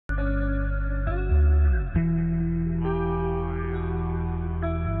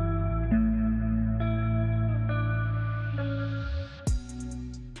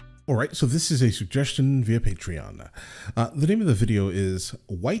All right, so this is a suggestion via Patreon. The name of the video is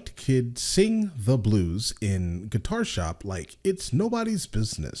White Kid Sing the Blues in Guitar Shop Like It's Nobody's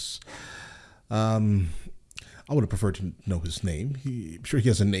Business. I would have preferred to know his name. I'm sure he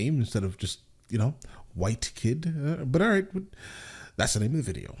has a name instead of just, you know, White Kid. But all right, that's the name of the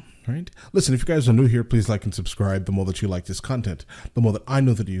video. All right. Listen, if you guys are new here, please like and subscribe. The more that you like this content, the more that I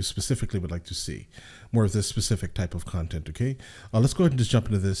know that you specifically would like to see more of this specific type of content. Okay. Let's go ahead and just jump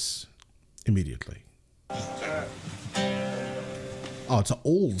into this immediately. Oh, it's an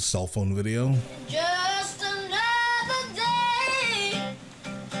old cell phone video. Just another day.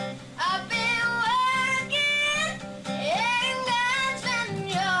 I've been working in God's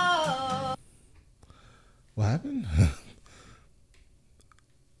vineyard. What happened?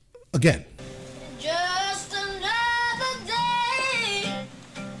 Again. Just another day.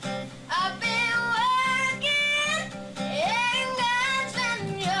 I've been working in God's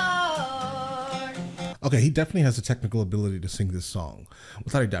vineyard. Okay, he definitely has the technical ability to sing this song,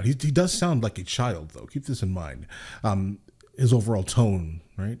 without a doubt. He does sound like a child, though. Keep this in mind. His overall tone,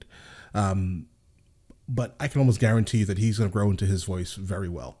 right? But I can almost guarantee that he's going to grow into his voice very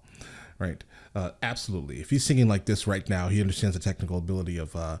well, right? Absolutely. If he's singing like this right now, he understands the technical ability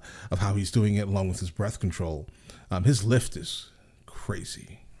of how he's doing it, along with his breath control. His lift is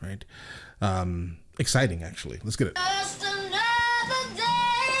crazy, right? Exciting, actually. Let's get it. Just another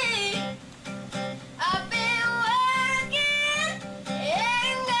day. I've been working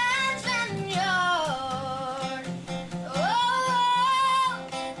in God's vineyard. Oh,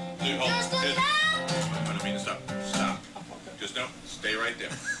 Dude, hold just on. Dude, another. I don't mean to stop. Stop. Just don't. Stay right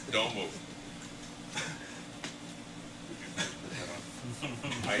there. Don't move.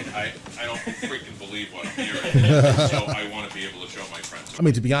 I don't freaking believe what I'm hearing, so I want to be able to show my friends. I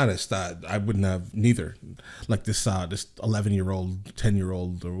mean, to be honest, I wouldn't have neither. Like this 11-year-old,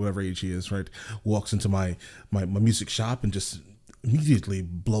 10-year-old, or whatever age he is, right, walks into my music shop and just immediately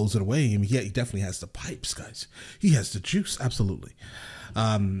blows it away. I mean, yeah, he definitely has the pipes, guys. He has the juice, absolutely.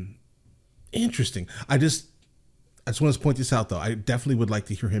 Interesting. I just want to point this out, though. I definitely would like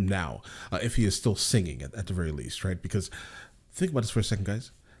to hear him now, if he is still singing at the very least, right? Because think about this for a second,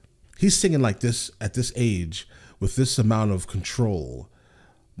 guys. He's singing like this at this age with this amount of control,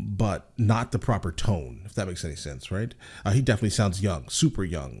 but not the proper tone, if that makes any sense, right? He definitely sounds young, super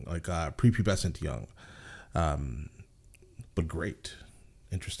young, like prepubescent young, but great.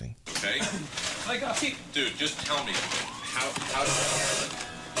 Interesting. Okay? Dude, just tell me, how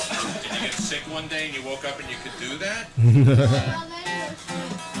did you get sick one day and you woke up and you could do that?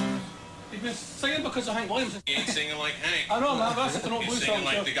 He's been singing because of Hank Williams. He ain't singing like Hank. I know, man, that's an old He's blues singing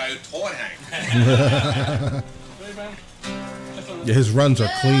song. like the guy who taught Hank. Yeah, his runs are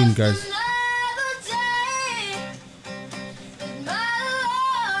clean, guys.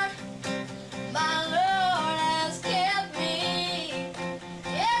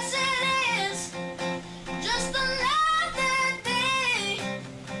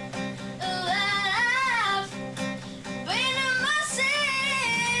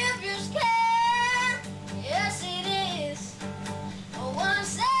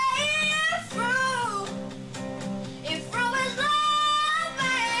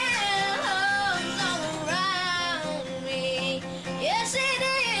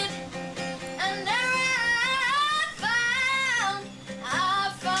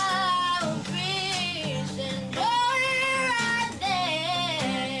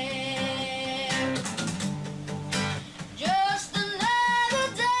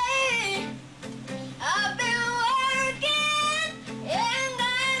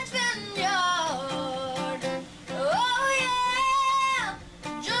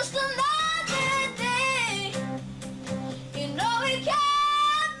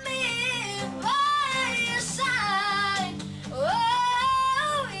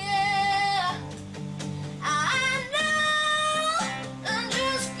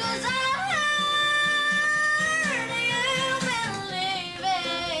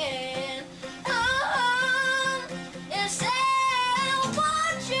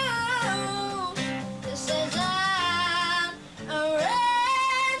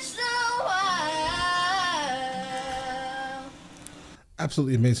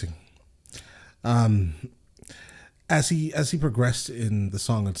 Absolutely amazing. As he progressed in the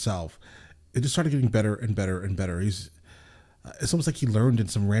song itself, it just started getting better and better and better. It's almost like he learned in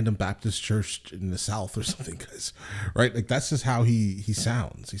some random Baptist church in the South or something, guys. Right? Like that's just how he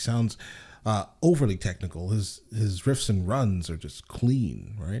sounds. He sounds overly technical. His riffs and runs are just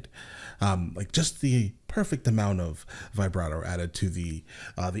clean, right? Like just the perfect amount of vibrato added to the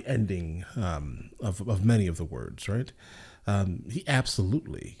ending of many of the words, right? He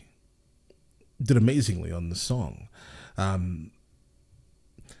absolutely did amazingly on the song.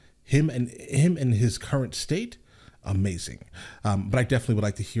 Him in his current state, amazing. But I definitely would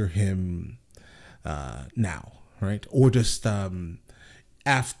like to hear him now, right? Or just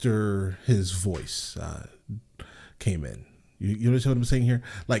after his voice came in. You understand what I'm saying here?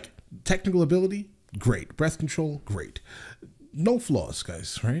 Like, technical ability, great. Breath control, great. No flaws,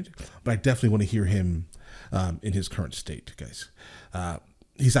 guys, right? But I definitely want to hear him in his current state, guys.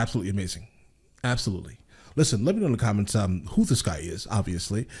 He's absolutely amazing. Absolutely. Listen, let me know in the comments who this guy is,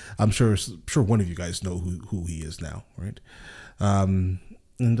 obviously. I'm sure one of you guys know who he is now, right?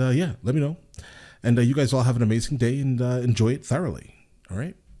 Yeah, let me know. And you guys all have an amazing day and enjoy it thoroughly, all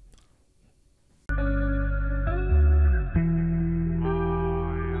right?